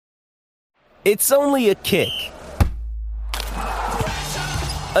It's only a kick,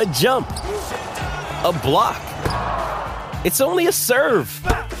 a jump, a block. It's only a serve.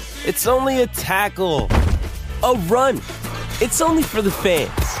 It's only a tackle, a run. It's only for the fans.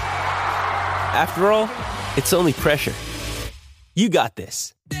 After all, it's only pressure. You got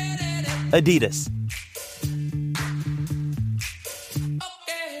this. Adidas.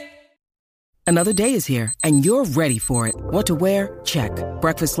 Another day is here, and you're ready for it. What to wear? Check.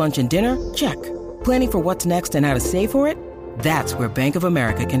 Breakfast, lunch, and dinner? Check. Planning for what's next and how to save for it? That's where Bank of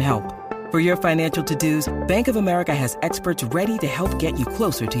America can help. For your financial to-dos, Bank of America has experts ready to help get you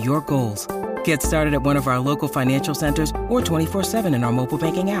closer to your goals. Get started at one of our local financial centers or 24/7 in our mobile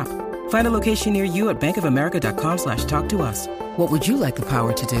banking app. Find a location near you at bankofamerica.com/talktous. What would you like the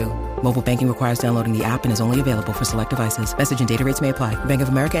power to do? Mobile banking requires downloading the app and is only available for select devices. Message and data rates may apply. Bank of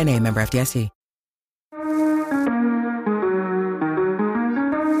America N.A., member FDIC.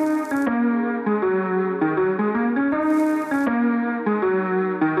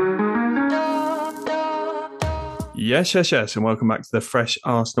 Yes, and welcome back to the Fresh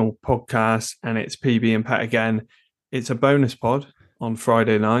Arsenal podcast, and it's PB and Pat again. It's a bonus pod on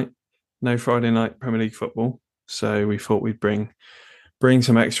Friday night. No Friday night Premier League football, so we thought we'd bring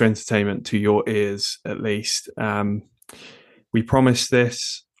some extra entertainment to your ears at least. We promised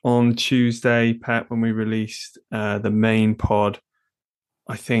this on Tuesday, Pat, when we released the main pod.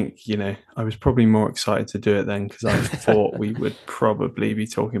 I think, I was probably more excited to do it then because I thought we would probably be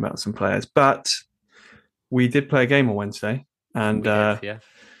talking about some players, but we did play a game on Wednesday, and we're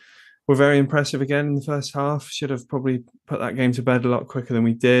very impressive again in the first half. Should have probably put that game to bed a lot quicker than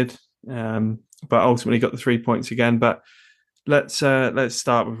we did, but ultimately got the 3 points again. But let's start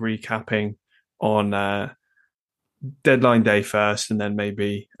with recapping on deadline day first, and then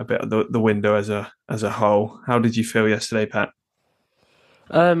maybe a bit of the window as a whole. How did you feel yesterday, Pat?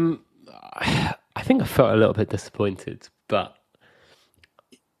 I think I felt a little bit disappointed, but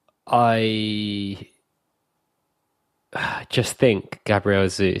I just think Gabriel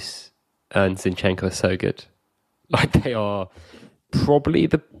Jesus and Zinchenko are so good. Like, they are probably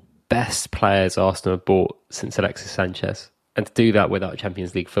the best players Arsenal have bought since Alexis Sanchez. And to do that without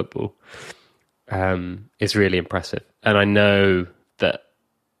Champions League football is really impressive. And I know that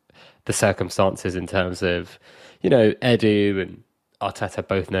the circumstances in terms of, Edu and Arteta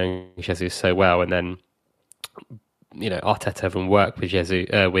both knowing Jesus so well, and then Arteta having worked with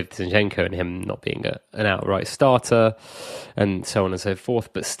with Zinchenko and him not being an outright starter and so on and so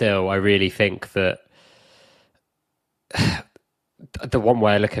forth. But still, I really think that the one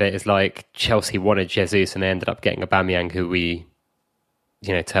way I look at it is like Chelsea wanted Jesus and they ended up getting Aubameyang, who we,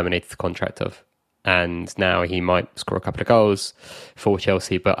 terminated the contract of. And now he might score a couple of goals for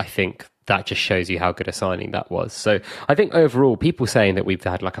Chelsea. But I think that just shows you how good a signing that was. So I think overall, people saying that we've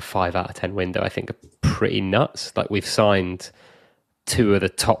had like a 5 out of 10 window, I think are pretty nuts. Like, we've signed 2 of the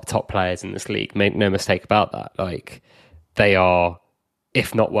top players in this league. Make no mistake about that. Like, they are,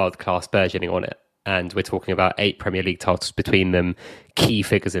 if not world class, burgeoning on it. And we're talking about 8 Premier League titles between them, key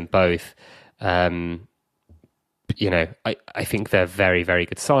figures in both. I think they're very, very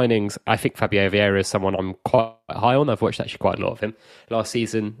good signings. I think Fabio Vieira is someone I'm quite high on. I've watched actually quite a lot of him last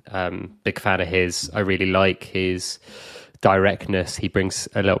season. Big fan of his. I really like his directness. He brings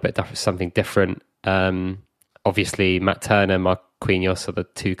a little bit something different. Obviously, Matt Turner, Marquinhos are the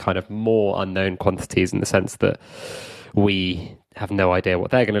 2 kind of more unknown quantities in the sense that we have no idea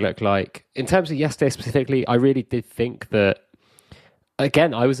what they're going to look like. In terms of yesterday specifically, I really did think that,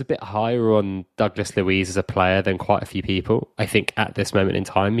 again, I was a bit higher on Douglas Luiz as a player than quite a few people. I think at this moment in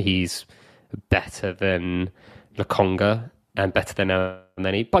time, he's better than Lokonga and better than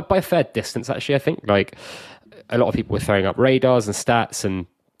Elneny, by a fair distance, actually. I think, like, a lot of people were throwing up radars and stats, and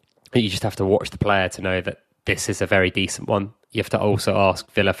you just have to watch the player to know that this is a very decent one. You have to also ask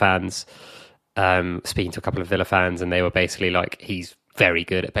Villa fans, speaking to a couple of Villa fans, and they were basically like, he's very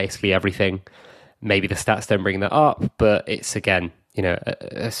good at basically everything. Maybe the stats don't bring that up, but it's, again,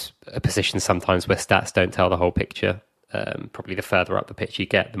 a position sometimes where stats don't tell the whole picture. Probably the further up the pitch you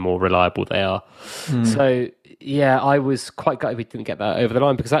get, the more reliable they are. So, yeah, I was quite gutted we didn't get that over the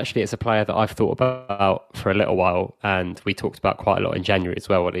line, because actually it's a player that I've thought about for a little while, and we talked about quite a lot in January as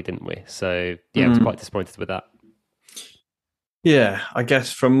well, really, didn't we? So, yeah, I was quite disappointed with that. Yeah, I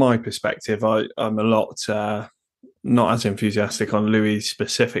guess from my perspective, I'm a lot not as enthusiastic on Luiz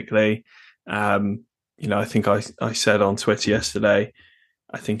specifically. I think I said on Twitter yesterday,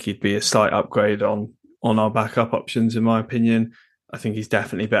 I think he'd be a slight upgrade on our backup options, in my opinion. I think he's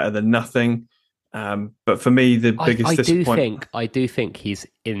definitely better than nothing. But for me, the biggest disappointment... I do think he's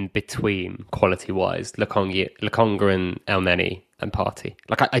in between quality-wise, Lokonga and Elneny. and Partey.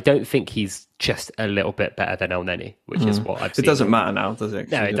 Like, I don't think he's just a little bit better than El Neni, which is what I've seen. It doesn't matter now, does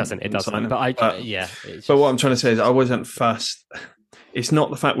it? No, it doesn't. It doesn't. But but what I'm trying to say is I wasn't fussed. It's not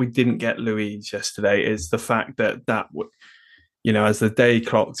the fact we didn't get Louise yesterday. It's the fact that as the day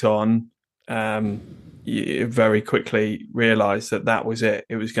clocked on, you very quickly realised that was it.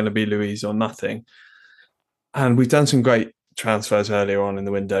 It was going to be Louise or nothing. And we've done some great transfers earlier on in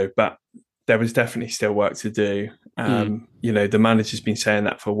the window, but there was definitely still work to do. The manager's been saying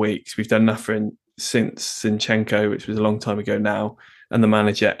that for weeks. We've done nothing since Zinchenko, which was a long time ago now. And the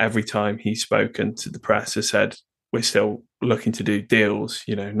manager, every time he's spoken to the press, has said, we're still looking to do deals,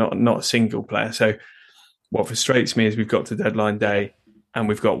 not a single player. So what frustrates me is we've got to deadline day and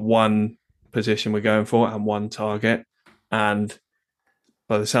we've got one position we're going for and one target. And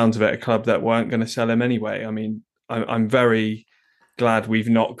by the sounds of it, a club that weren't going to sell him anyway. I mean, I'm very glad we've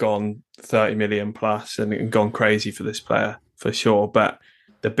not gone 30 million plus and gone crazy for this player, for sure. But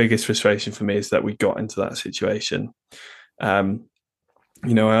the biggest frustration for me is that we got into that situation. I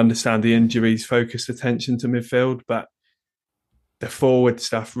understand the injuries focused attention to midfield, but the forward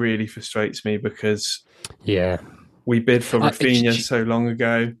stuff really frustrates me because we bid for Rafinha so long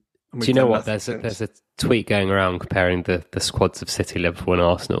ago. Do you know what? There's a tweet going around comparing the squads of City, Liverpool and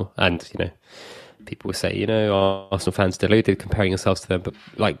Arsenal. And, people will say, Arsenal fans deluded comparing yourselves to them. But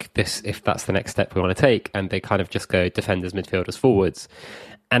like this, if that's the next step we want to take, and they kind of just go defenders, midfielders, forwards.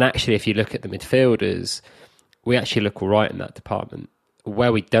 And actually, if you look at the midfielders, we actually look all right in that department.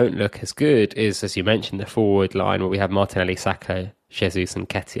 Where we don't look as good is, as you mentioned, the forward line where we have Martinelli, Saka, Jesus and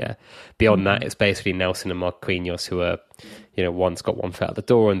Nketiah. Beyond that, it's basically Nelson and Marquinhos who are, one's got one foot out the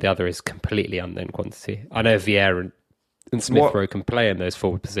door and the other is completely unknown quantity. I know Vieira and Smith Rowe can play in those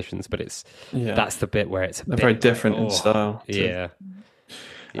forward positions, but that's the bit where it's they're very different in style. Yeah.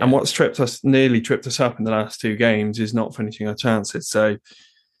 And what's nearly tripped us up in the last two games is not finishing our chances. So,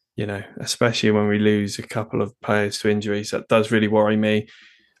 especially when we lose a couple of players to injuries, that does really worry me.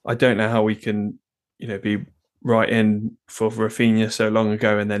 I don't know how we can, be right in for Rafinha so long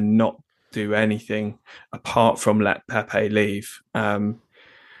ago and then not do anything apart from let Pepe leave,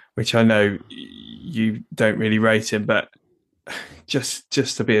 which I know you don't really rate him, but just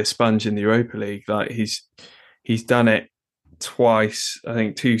to be a sponge in the Europa League, like he's done it twice. I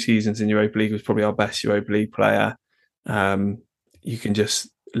think 2 seasons in Europa League was probably our best Europa League player. You can just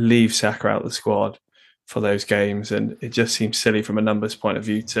leave Saka out of the squad for those games, and it just seems silly from a numbers point of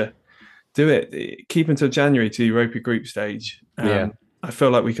view to do it. Keep until January to the Europa group stage. I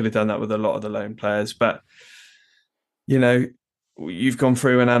feel like we could have done that with a lot of the loan players, but you've gone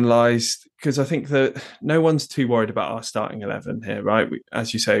through and analysed, because I think that no one's too worried about our starting 11 here, right?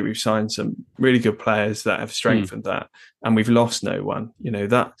 As you say, we've signed some really good players that have strengthened that, and we've lost no one.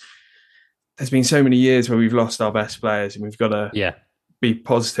 That there's been so many years where we've lost our best players, and we've got to be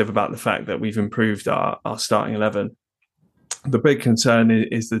positive about the fact that we've improved our starting 11. The big concern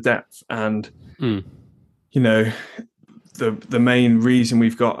is the depth, and the main reason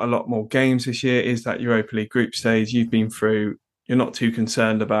we've got a lot more games this year is that Europa League group stage. You've been through. You're not too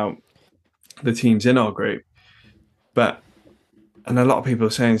concerned about the teams in our group, and a lot of people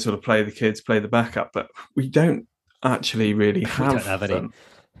are saying sort of play the kids, play the backup, but we don't actually really have them.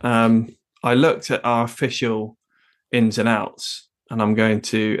 I looked at our official ins and outs, and I'm going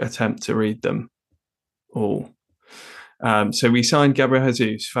to attempt to read them all. So we signed Gabriel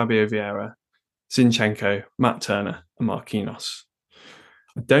Jesus, Fabio Vieira, Zinchenko, Matt Turner, and Marquinhos.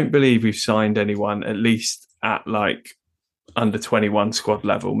 I don't believe we've signed anyone, at least at like under 21 squad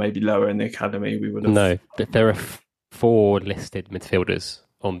level, maybe lower in the academy. We would have. No, there are 4 listed midfielders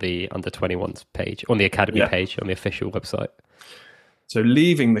on the under 21s page, on the academy page, on the official website. So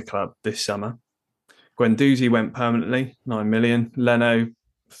leaving the club this summer, Guendouzi went permanently, 9 million. Leno,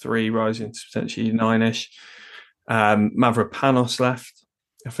 3, rising to potentially 9-ish. Mavropanos left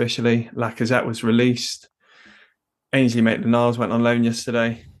officially. Lacazette was released. Ainsley Maitland-Niles went on loan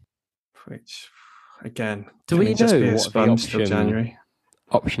yesterday, which, again, do we know what the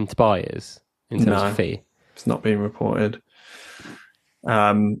option to buy is in terms of fee? It's not being reported.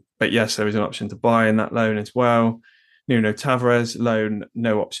 But yes, there is an option to buy in that loan as well. Nuno Tavares loan,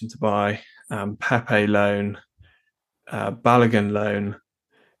 no option to buy. Pepe loan, Balogun loan,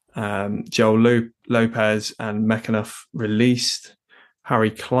 Joel Lopez and Mekanoff released.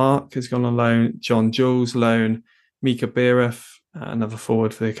 Harry Clark has gone on loan. John Jules loan. Mika Biereth, another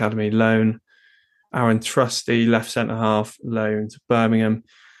forward for the academy, loan. Aaron Trusty, left centre half, loan to Birmingham.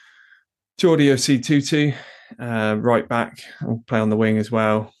 Jordi Osei-Tutu, right back, will play on the wing as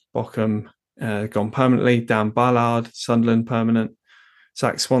well. Bochum gone permanently. Dan Ballard, Sunderland permanent.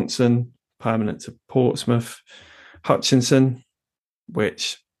 Zach Swanson, permanent to Portsmouth. Hutchinson,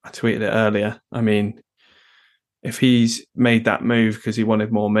 which I tweeted it earlier. I mean, if he's made that move because he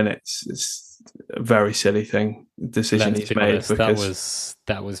wanted more minutes, it's a very silly decision he's made. Honest, because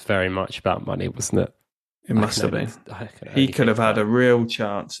that was very much about money, wasn't it? It must have been. He could have had a real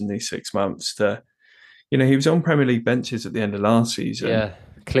chance in these 6 months to, he was on Premier League benches at the end of last season. Yeah,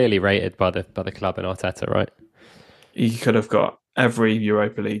 clearly rated by the club and Arteta, right? He could have got every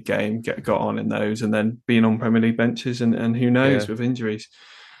Europa League game, got on in those, and then been on Premier League benches, and who knows with injuries.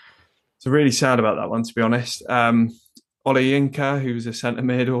 So really sad about that one, to be honest. Oli Inca, who was a centre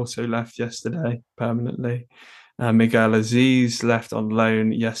mid, also left yesterday permanently. Miguel Aziz left on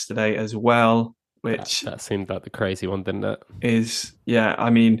loan yesterday as well, which that seemed like the crazy one, didn't it? I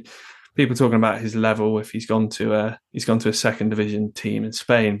mean, people talking about his level if he's gone to a second division team in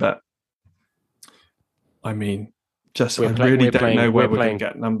Spain, but I mean, I really don't know where we're going to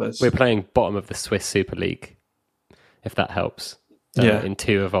get numbers. We're playing bottom of the Swiss Super League, if that helps. In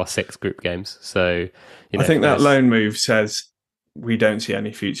 2 of our 6 group games. So, I think that loan move says we don't see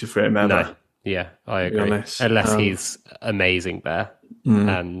any future for him ever. No. Yeah, I agree. Unless he's amazing there,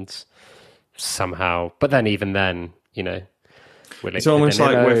 and somehow, but then even then, it's almost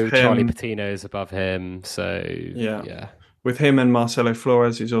like with him, Charlie Patino's above him. So with him and Marcelo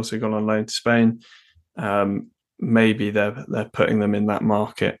Flores, who's also gone on loan to Spain. Maybe they're putting them in that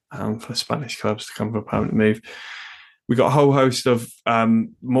market for Spanish clubs to come for a permanent move. We've got a whole host of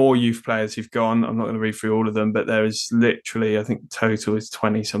more youth players who've gone. I'm not going to read through all of them, but there is literally, I think total is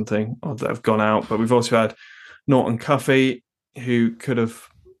 20 something that have gone out. But we've also had Norton Cuffy, who could have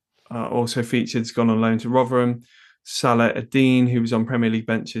also featured, has gone on loan to Rotherham. Salah Adine, who was on Premier League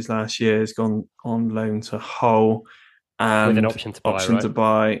benches last year, has gone on loan to Hull. And with an option to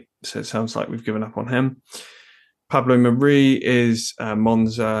buy. So it sounds like we've given up on him. Pablo Marie is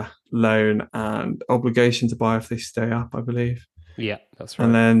Monza loan and obligation to buy if they stay up, I believe. Yeah, that's right.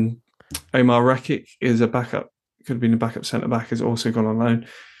 And then Omar Rekic is a backup, could have been a backup centre-back, has also gone on loan.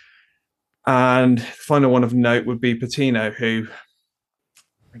 And the final one of note would be Patino, who,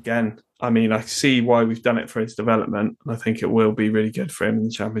 again, I mean, I see why we've done it for his development. I think it will be really good for him in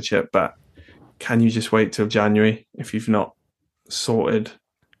the Championship, but can you just wait till January if you've not sorted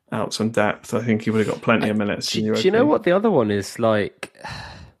out some depth? I think he would have got plenty of minutes. Do you know what the other one is like?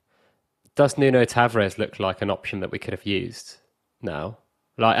 Does Nuno Tavares look like an option that we could have used now?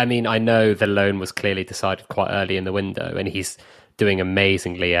 Like, I mean, I know the loan was clearly decided quite early in the window, and he's doing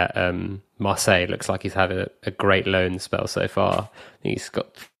amazingly at Marseille. Looks like he's had a great loan spell so far. I think he's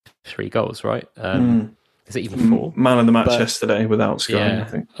got 3 goals, right? Is it even 4? Man of the match yesterday without scoring, I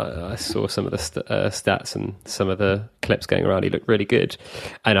think. I saw some of the stats and some of the clips going around. He looked really good.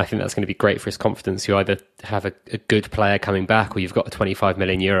 And I think that's going to be great for his confidence. You either have a good player coming back or you've got a 25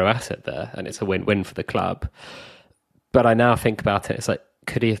 million euro asset there, and it's a win-win for the club. But I now think about it, it's like,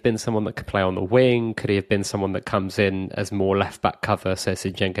 could he have been someone that could play on the wing? Could he have been someone that comes in as more left-back cover so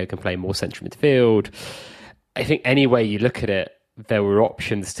Zinchenko can play more central midfield? I think any way you look at it, there were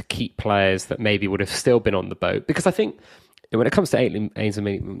options to keep players that maybe would have still been on the boat. Because I think when it comes to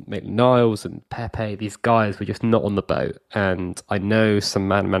Ainsley Maitland-Niles and Pepe, these guys were just not on the boat. And I know some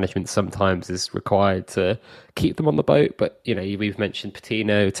man management sometimes is required to keep them on the boat. But, we've mentioned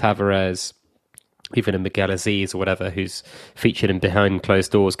Patino, Tavares, even a Miguel Aziz or whatever, who's featured in behind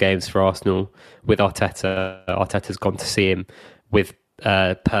closed doors games for Arsenal with Arteta. Arteta's gone to see him with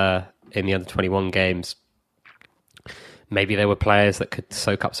Per in the under-21 games. Maybe there were players that could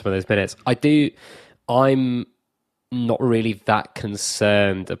soak up some of those minutes. I'm not really that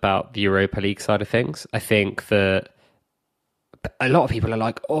concerned about the Europa League side of things. I think that a lot of people are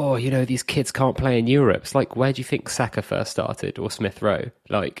like, these kids can't play in Europe. It's like, where do you think Saka first started or Smith Rowe?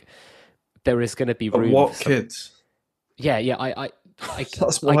 Like, there is going to be room. What kids? Yeah.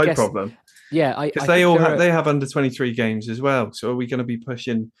 That's my problem. Yeah, because they have under 23 games as well. So are we going to be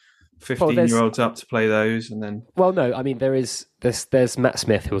pushing 15-year-olds up to play those, and then? Well, no. I mean, there's Matt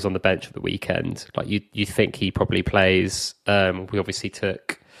Smith who was on the bench at the weekend. Like you think he probably plays. We obviously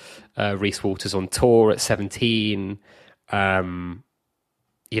took Reece Walters on tour at 17.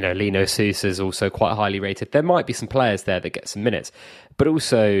 Lino Sousa is also quite highly rated. There might be some players there that get some minutes, but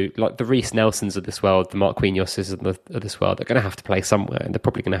also like the Reece Nelsons of this world, the Marquinhos of this world, they're going to have to play somewhere, and they're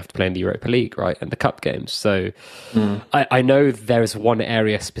probably going to have to play in the Europa League, right, and the cup games. So I know there is one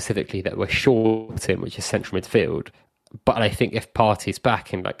area specifically that we're short in, which is central midfield. But I think if Partey's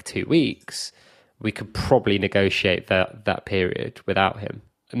back in like 2 weeks, we could probably negotiate that period without him.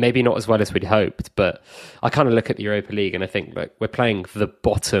 Maybe not as well as we'd hoped, but I kind of look at the Europa League and I think, look, we're playing the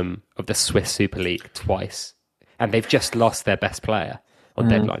bottom of the Swiss Super League twice, and they've just lost their best player on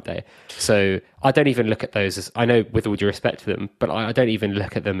deadline day. So I don't even look at those as, I know with all due respect to them, but I don't even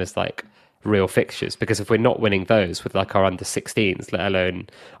look at them as like real fixtures, because if we're not winning those with like our under 16s, let alone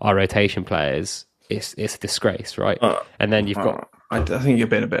our rotation players, it's a disgrace, right? And then you've got... I think you're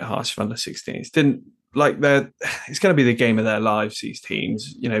being a bit harsh for under 16s. It's going to be the game of their lives, these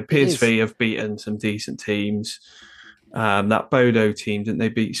teams. You know, PSV have beaten some decent teams. That Bodo team, didn't they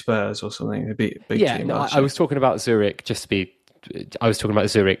beat Spurs or something? They beat a big team. No, I was talking about Zurich, I was talking about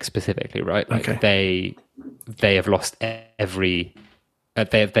Zurich specifically, right? Like they have lost every...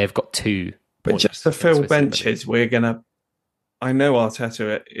 they've got 2 But just to fill benches, I know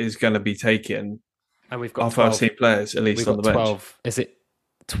Arteta is going to be taking... And we've got our first team players, at least on the bench. Is it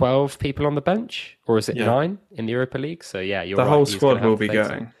 12 people on the bench? Or is it 9 in the Europa League? So, yeah, you're right. The whole squad will be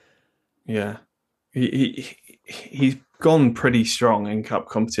going. Yeah. He's gone pretty strong in cup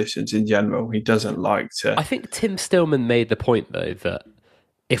competitions in general. He doesn't like to... I think Tim Stillman made the point, though, that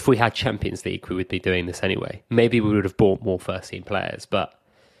if we had Champions League, we would be doing this anyway. Maybe we would have bought more first-team players, but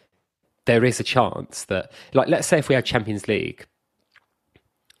there is a chance that... Like, let's say if we had Champions League,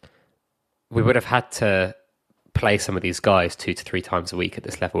 we would have had to play some of these guys 2 to 3 times a week at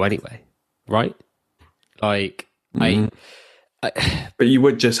this level anyway, right? Like, but you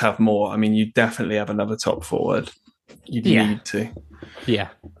would just have more. I mean, you definitely have another top forward. You'd need to. Yeah.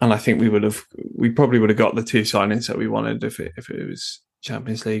 And I think we probably would have got the 2 signings that we wanted if it was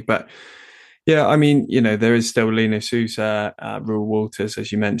Champions League. But yeah, I mean, you know, there is still Lino Sousa, Rule Walters,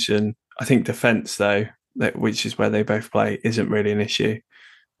 as you mentioned. I think defence, though, which is where they both play, isn't really an issue.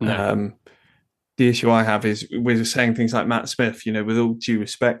 No. The issue I have is we're saying things like Matt Smith, you know, with all due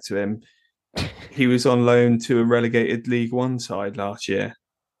respect to him, he was on loan to a relegated League One side last year.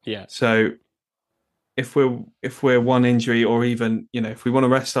 Yeah. So if we're one injury, or even, you know, if we want to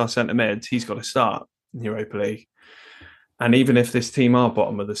rest our centre mids, he's got to start in Europa League. And even if this team are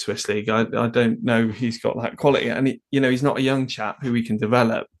bottom of the Swiss League, I don't know he's got that quality. And he's not a young chap who we can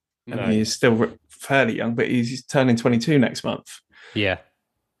develop. No. And he's still fairly young, but he's turning 22 next month. Yeah.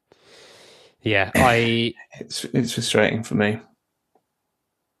 Yeah, it's frustrating for me.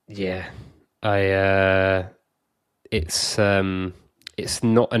 Yeah, it's not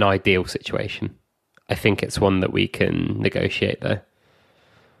an ideal situation. I think it's one that we can negotiate, though.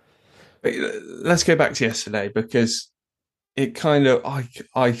 But let's go back to yesterday, because it kind of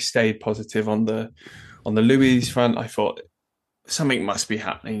I stayed positive on the Luiz front. I thought something must be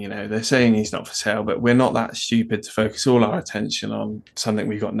happening. You know, they're saying he's not for sale, but we're not that stupid to focus all our attention on something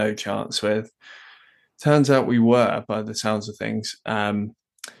we got no chance with. Turns out we were, by the sounds of things.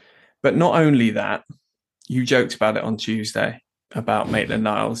 But not only that, you joked about it on Tuesday about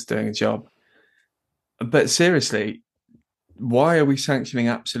Maitland-Niles doing a job. But seriously, why are we sanctioning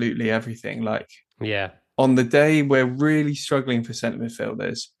absolutely everything? Like, on the day we're really struggling for centre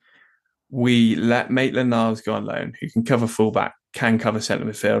midfielders, we let Maitland-Niles go on loan, who can cover fullback, can cover centre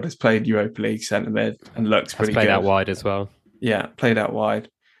midfield, has played Europa League centre mid and looks pretty good. Has played out wide as well. Yeah, played out wide.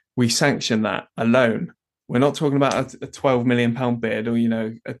 We sanction that alone. We're not talking about a £12 million bid or, you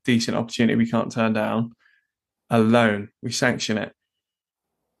know, a decent opportunity we can't turn down. Alone, we sanction it.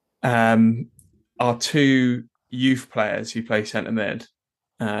 Our 2 youth players who play centre mid,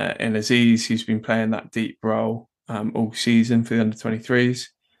 and Aziz, who's been playing that deep role all season for the under-23s,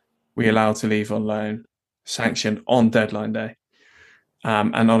 we allowed to leave on loan, sanctioned on deadline day.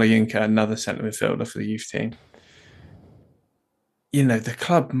 And Olayinka, another centre midfielder for the youth team. You know, the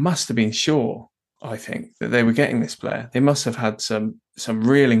club must have been sure, I think, that they were getting this player. They must have had some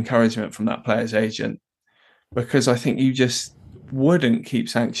real encouragement from that player's agent, because I think you just wouldn't keep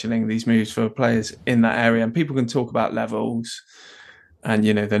sanctioning these moves for players in that area. And people can talk about levels and,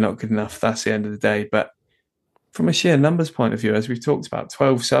 you know, they're not good enough. That's the end of the day. But from a sheer numbers point of view, as we've talked about,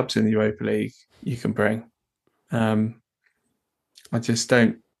 12 subs in the Europa League you can bring. I just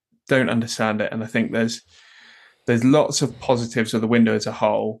don't understand it. And I think there's lots of positives of the window as a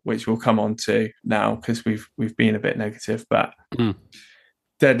whole, which we'll come on to now because we've been a bit negative. But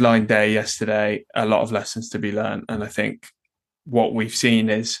deadline day yesterday, a lot of lessons to be learned. And I think what we've seen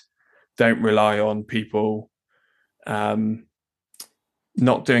is don't rely on people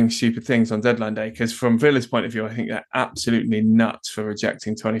not doing stupid things on deadline day. Because from Villa's point of view, I think they're absolutely nuts for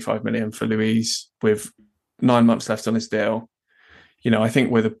rejecting 25 million for Luiz with 9 months left on his deal. You know, I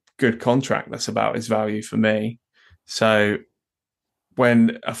think with a good contract, that's about his value for me. So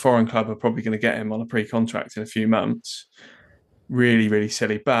when a foreign club are probably going to get him on a pre-contract in a few months, really, really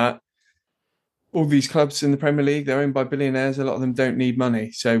silly. But all these clubs in the Premier League, they're owned by billionaires. A lot of them don't need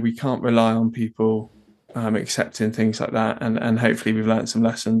money. So we can't rely on people accepting things like that. And hopefully we've learned some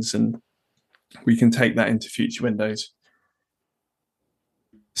lessons and we can take that into future windows.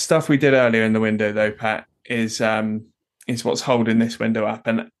 stuff we did earlier in the window, though, Pat, is what's holding this window up.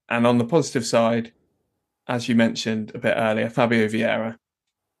 And on the positive side, as you mentioned a bit earlier, Fabio Vieira,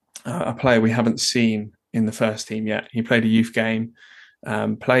 a player we haven't seen in the first team yet. He played a youth game,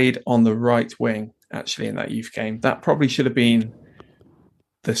 played on the right wing, actually, in that youth game. That probably should have been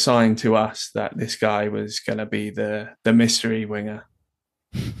the sign to us that this guy was going to be the mystery winger.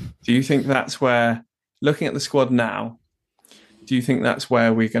 Do you think that's where, looking at the squad now, do you think that's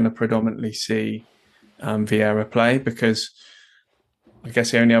where we're going to predominantly see Vieira play? Because I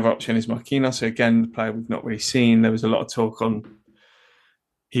guess the only other option is Marquinhos. So again, the player we've not really seen. There was a lot of talk on,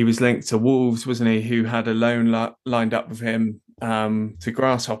 he was linked to Wolves, wasn't he, who had a loan lined up with him to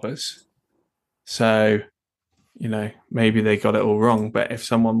Grasshoppers. So, maybe they got it all wrong. But if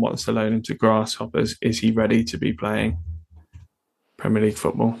someone wants to loan him to Grasshoppers, is he ready to be playing Premier League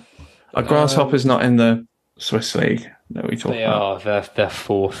football? Are Grasshoppers not in the Swiss league that we talk about? They are. They're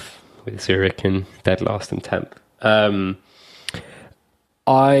fourth with Zurich and dead last and 10th.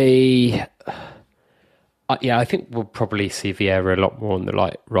 I think we'll probably see Vieira a lot more on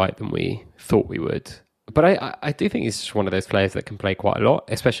the right than we thought we would. But I do think he's just one of those players that can play quite a lot,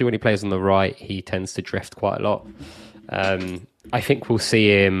 especially when he plays on the right. He tends to drift quite a lot. I think we'll see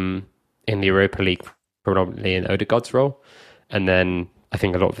him in the Europa League predominantly in Odegaard's role. And then I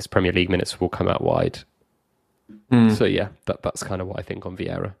think a lot of his Premier League minutes will come out wide. So yeah, that's kind of what I think on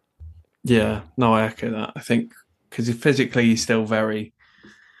Vieira. Yeah, no, I echo that. I think because physically he's still very,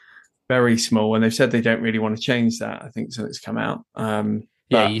 very small, and they've said they don't really want to change that, I think, since it's come out.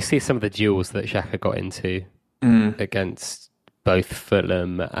 Yeah, you see some of the duels that Xhaka got into against both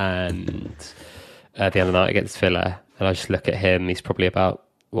Fulham and the other night against Villa, and I just look at him, he's probably about,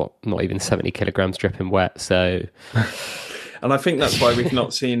 not even 70 kilograms dripping wet, so... And I think that's why we've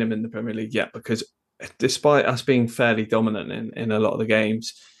not seen him in the Premier League yet, because despite us being fairly dominant in a lot of the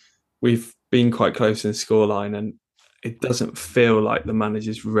games, we've been quite close in the scoreline, and it doesn't feel like the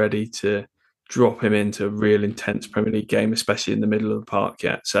manager's ready to drop him into a real intense Premier League game, especially in the middle of the park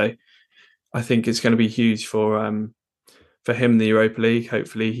yet. So I think it's going to be huge for him in the Europa League.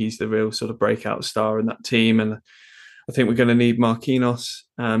 Hopefully he's the real sort of breakout star in that team. And I think we're going to need Marquinhos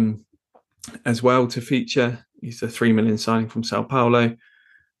as well to feature. He's the 3 million signing from Sao Paulo.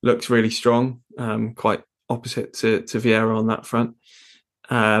 Looks really strong, quite opposite to Vieira on that front.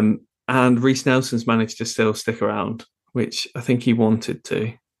 And Reece Nelson's managed to still stick around, which I think he wanted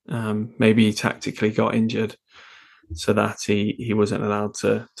to. Maybe he tactically got injured so that he wasn't allowed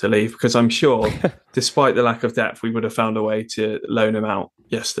to leave, because I'm sure despite the lack of depth, we would have found a way to loan him out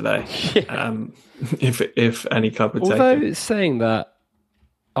yesterday. If any club would take him. Although saying that,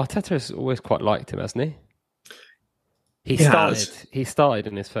 Arteta has always quite liked him, hasn't he? He started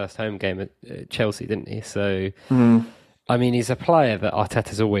in his first home game at Chelsea, didn't he? So, I mean, he's a player that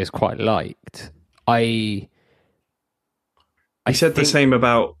Arteta's always quite liked. I said the same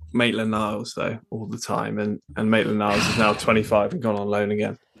about Maitland-Niles, though, all the time, and Maitland-Niles is now 25 and gone on loan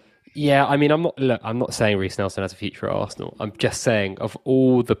again. Yeah, I mean, I'm not saying Reece Nelson has a future at Arsenal. I'm just saying, of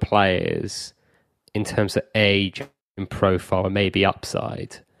all the players, in terms of age and profile and maybe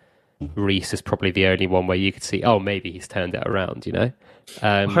upside, Reece is probably the only one where you could see, maybe he's turned it around,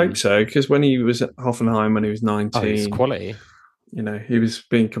 I hope so, because when he was at Hoffenheim when he was 19... his quality. He was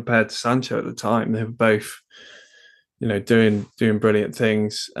being compared to Sancho at the time. They were both... doing brilliant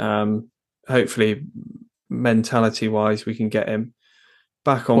things. Hopefully, mentality-wise, we can get him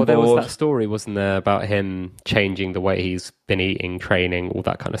back on board. There was that story, wasn't there, about him changing the way he's been eating, training, all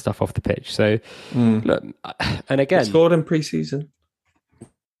that kind of stuff off the pitch. So, look, and again... He scored in pre-season.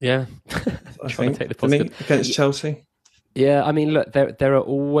 Yeah. I think, to take the positive. Against Chelsea. Yeah, I mean, look, there are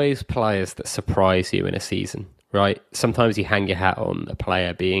always players that surprise you in a season, right? Sometimes you hang your hat on a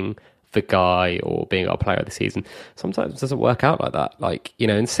player being the guy or being our player of the season. Sometimes it doesn't work out like that. Like,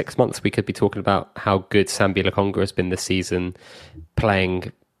 in 6 months, we could be talking about how good Sambi Lokonga has been this season,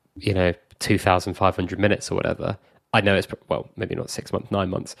 playing, 2,500 minutes or whatever. I know it's, maybe not 6 months, 9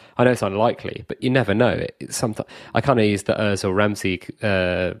 months. I know it's unlikely, but you never know. It's sometimes, I kind of use the Ozil Ramsey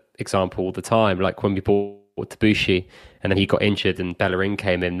example all the time. Like when we bought Debuchy and then he got injured and Bellerin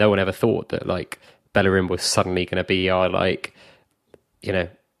came in, no one ever thought that Bellerin was suddenly going to be our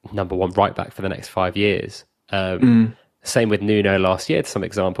number one right back for the next 5 years. Same with Nuno last year, to some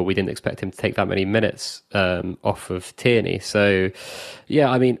example. We didn't expect him to take that many minutes off of Tierney. So, yeah,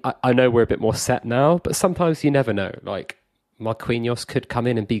 I mean, I know we're a bit more set now, but sometimes you never know. Like, Marquinhos could come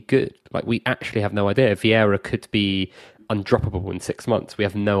in and be good. Like, we actually have no idea. Vieira could be undroppable in 6 months. We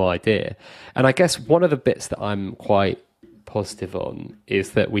have no idea. And I guess one of the bits that I'm quite positive on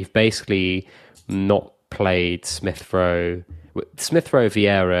is that we've basically not played Smith Rowe Smith Rowe,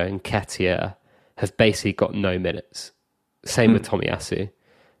 Vieira, and Ketia have basically got no minutes. Same with Tomiyasu.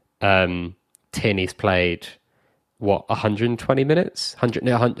 Tierney's played 120 minutes,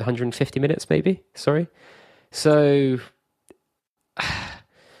 150 minutes maybe. Sorry, so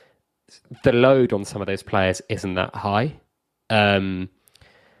the load on some of those players isn't that high. So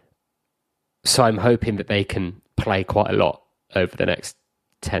I'm hoping that they can play quite a lot over the next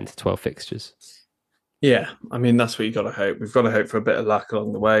 10 to 12 fixtures. Yeah, I mean, that's what you've got to hope. We've got to hope for a bit of luck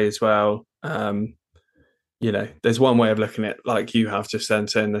along the way as well. There's one way of looking at it, like you have just then,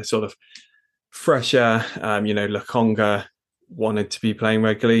 saying the sort of fresher, Lokonga wanted to be playing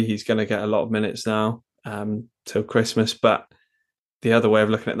regularly. He's going to get a lot of minutes now till Christmas. But the other way of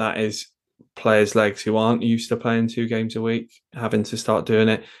looking at that is players' legs who aren't used to playing 2 games a week, having to start doing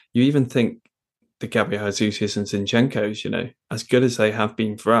it. You even think the Gabriel Jesus and Zinchenko's, as good as they have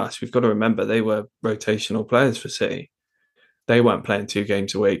been for us, we've got to remember they were rotational players for City. They weren't playing 2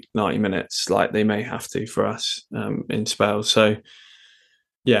 games a week, 90 minutes, like they may have to for us in spells. So,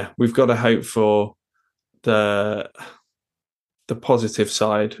 yeah, we've got to hope for the positive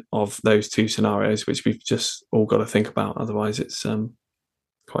side of those 2 scenarios, which we've just all got to think about. Otherwise, it's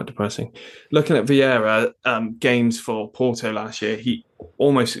quite depressing. Looking at Vieira, games for Porto last year, he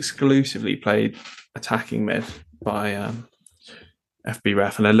almost exclusively played attacking mid by FB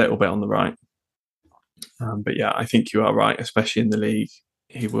Ref and a little bit on the right. But yeah, I think you are right, especially in the league.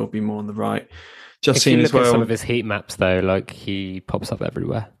 He will be more on the right. If you look at some of his heat maps, though, like he pops up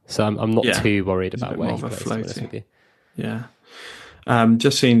everywhere. So I'm not too worried about where he plays. Yeah.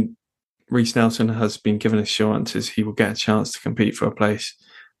 Just seen Reece Nelson has been given assurances he will get a chance to compete for a place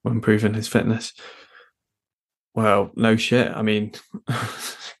when proving his fitness. Well, no shit. I mean,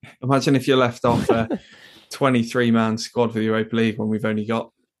 imagine if you're left off a 23-man squad for the Europa League when we've only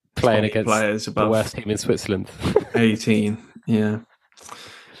got playing against players above the worst team in Switzerland. 18. Yeah.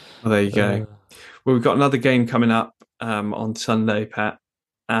 Well, there you go. Well, we've got another game coming up on Sunday, Pat,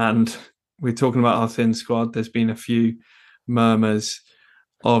 and we're talking about our thin squad. There's been a few murmurs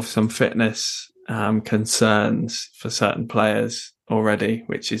of some fitness concerns for certain players already,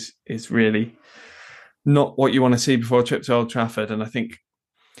 which is really not what you want to see before a trip to Old Trafford. And I think,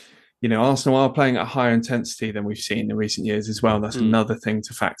 Arsenal are playing at a higher intensity than we've seen in recent years as well. That's another thing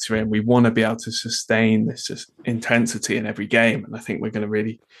to factor in. We want to be able to sustain this intensity in every game. And I think we're going to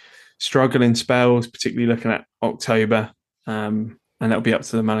really struggle in spells, particularly looking at October. And it'll be up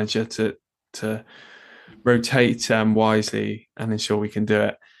to the manager to rotate wisely and ensure we can do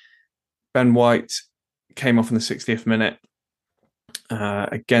it. Ben White came off in the 60th minute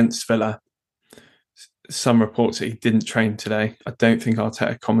against Villa. Some reports that he didn't train today. I don't think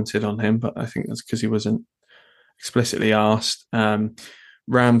Arteta commented on him, but I think that's because he wasn't explicitly asked.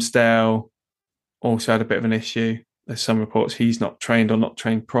 Ramsdale also had a bit of an issue. There's some reports he's not trained or not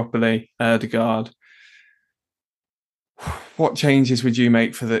trained properly. Ødegaard. What changes would you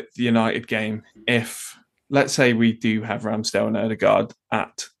make for the United game if, let's say, we do have Ramsdale and Ødegaard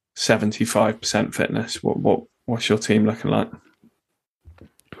at 75% fitness? What's your team looking like?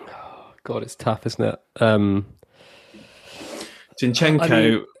 God, it's tough, isn't it?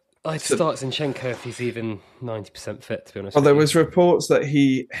 Zinchenko. I'd start Zinchenko if he's even 90% fit, to be honest. Well, there was reports that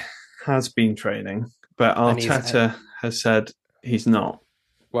he has been training, but Arteta has said he's not.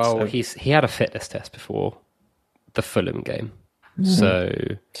 Well, he had a fitness test before the Fulham game, so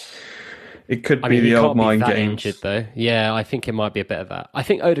it could be the old mind game. Injured though, yeah, I think it might be a bit of that. I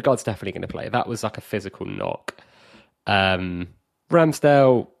think Odegaard's definitely going to play. That was like a physical knock.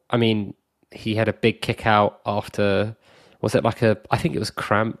 Ramsdale, I mean, he had a big kick out after. Was it I think it was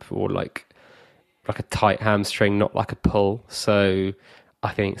cramp or like a tight hamstring, not like a pull. So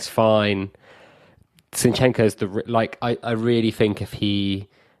I think it's fine. Zinchenko's I really think if he.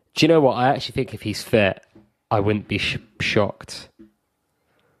 Do you know what? I actually think if he's fit, I wouldn't be shocked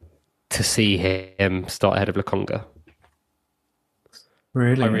to see him start ahead of Lokonga.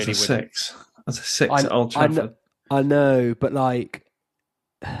 Really? I really That's a 6. That's a 6 at Old Trafford. I know, but like...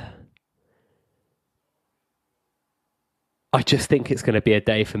 I just think it's going to be a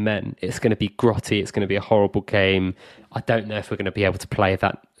day for men. It's going to be grotty. It's going to be a horrible game. I don't know if we're going to be able to play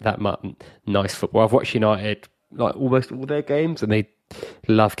that nice football. I've watched United like almost all their games, and they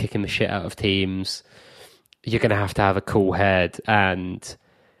love kicking the shit out of teams. You're going to have a cool head. And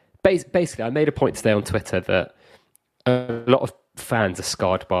basically, I made a point today on Twitter that a lot of fans are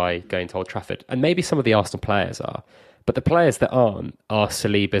scarred by going to Old Trafford, and maybe some of the Arsenal players are, but the players that aren't are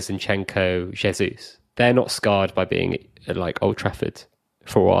Saliba, Zinchenko, Jesus. They're not scarred by being at like Old Trafford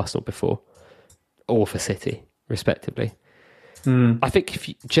for Arsenal before, or for City, respectively. I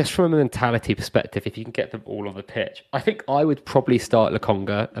think just from a mentality perspective, if you can get them all on the pitch, I think I would probably start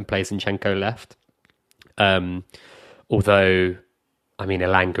Lokonga and play Zinchenko left. Although, I mean,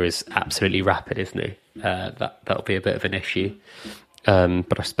 Elanga is absolutely rapid, isn't he? That'll be a bit of an issue.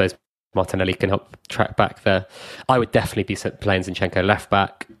 But I suppose Martinelli can help track back there. I would definitely be playing Zinchenko left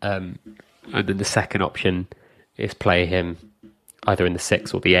back. And then the second option is play him either in the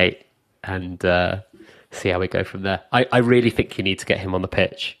 6 or the 8 and see how we go from there. I really think you need to get him on the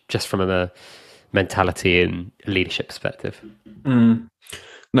pitch just from a mentality and leadership perspective.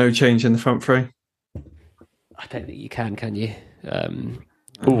 No change in the front three? I don't think you can you?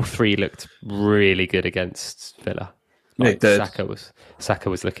 All three looked really good against Villa. It did. Saka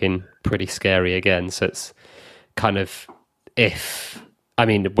was looking pretty scary again. So it's kind of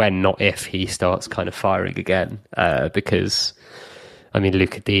when not if he starts kind of firing again, because I mean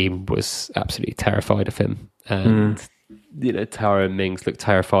Luka Dean was absolutely terrified of him, and Tyrone Mings looked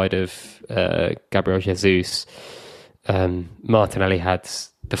terrified of Gabriel Jesus. Martinelli had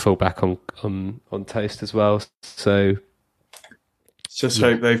the fullback on toast as well. So just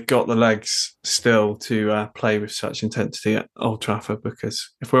hope they've got the legs still to play with such intensity at Old Trafford,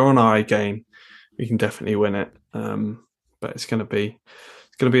 because if we're on our A game, we can definitely win it. But it's going to be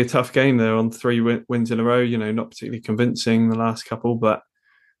a tough game. They're on 3 wins in a row. Not particularly convincing the last couple, but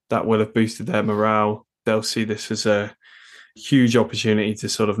that will have boosted their morale. They'll see this as a huge opportunity to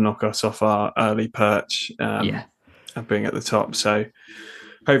sort of knock us off our early perch and being at the top. So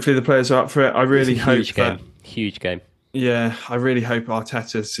hopefully the players are up for it. I really hope huge game. Yeah, I really hope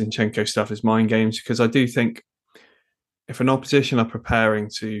Arteta's Zinchenko stuff is mind games, because I do think if an opposition are preparing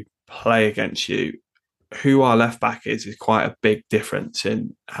to play against you, who our left back is quite a big difference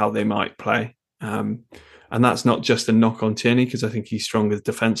in how they might play. And that's not just a knock on Tierney, because I think he's stronger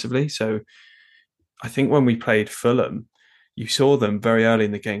defensively. So I think when we played Fulham, you saw them very early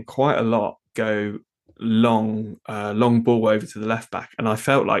in the game quite a lot go long ball over to the left back, and I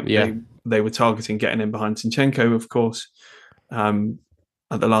felt like they were targeting getting in behind Zinchenko. Of course, at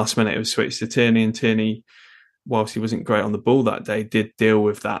the last minute it was switched to Tierney, and Tierney, whilst he wasn't great on the ball that day, did deal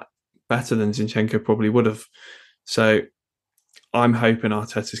with that better than Zinchenko probably would have. So I'm hoping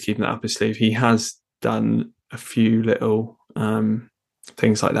Arteta's keeping that up his sleeve. He has done a few little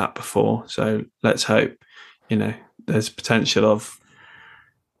things like that before, so let's hope there's potential of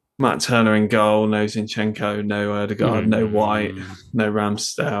Matt Turner in goal, no Zinchenko, no Odegaard, no White, no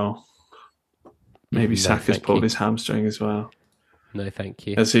Ramsdale. Maybe Saka's pulled his hamstring as well. No, thank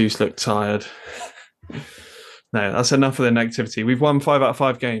you. Jesus looked tired. No, that's enough of the negativity. We've won 5 out of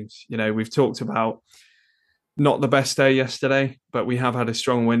 5 games. We've talked about not the best day yesterday, but we have had a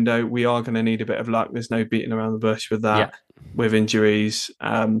strong window. We are going to need a bit of luck. There's no beating around the bush with that. With injuries,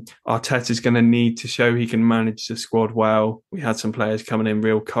 Arteta's going to need to show he can manage the squad well. We had some players coming in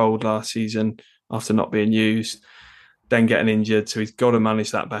real cold last season after not being used, then getting injured, so he's got to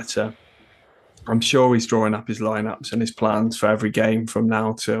manage that better. I'm sure he's drawing up his lineups and his plans for every game from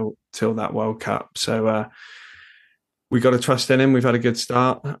now till that World Cup. So we got to trust in him. We've had a good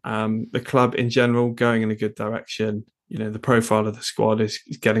start. The club in general going in a good direction. The profile of the squad is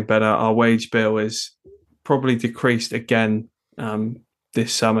getting better. Our wage bill is probably decreased again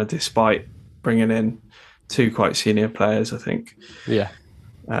this summer, despite bringing in 2 quite senior players, I think. Yeah.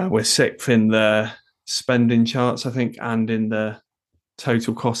 We're 6th in the spending charts, I think, and in the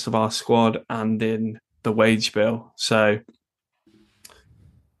total cost of our squad and in the wage bill. So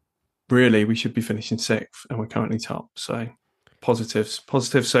really, we should be finishing 6th, and we're currently top. So positives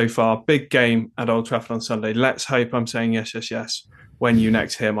so far. Big game at Old Trafford on Sunday. Let's hope I'm saying yes when you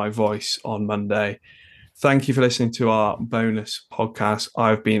next hear my voice on Monday. Thank you for listening to our bonus podcast.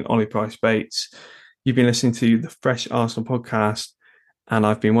 I've been Ollie Price-Bates. You've been listening to the Fresh Arsenal podcast, and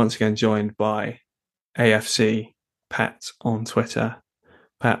I've been once again joined by AFC Pet on Twitter.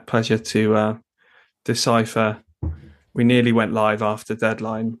 Pet, pleasure to decipher. We nearly went live after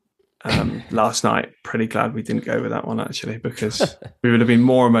deadline last night. Pretty glad we didn't go with that one, actually, because we would have been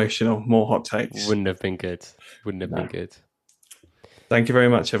more emotional, more hot takes. Wouldn't have been good. Been good. Thank you very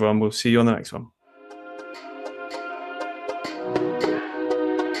much, everyone. We'll see you on the next one.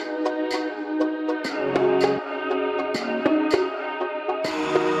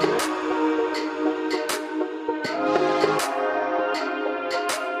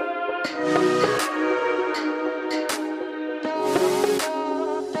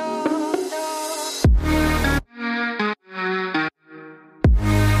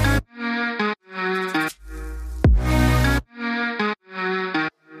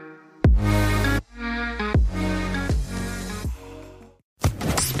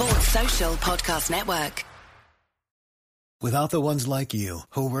 Podcast Network. Without the ones like you,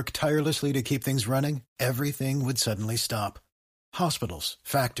 who work tirelessly to keep things running, everything would suddenly stop. Hospitals,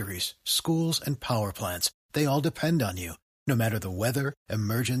 factories, schools, and power plants, they all depend on you. No matter the weather,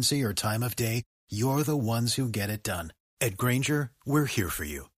 emergency, or time of day, you're the ones who get it done. At Grainger, we're here for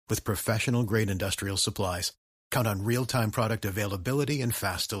you with professional-grade industrial supplies. Count on real-time product availability and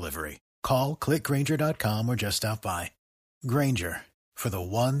fast delivery. Call, click Grainger.com, or just stop by. Grainger, for the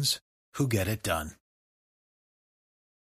ones who get it done.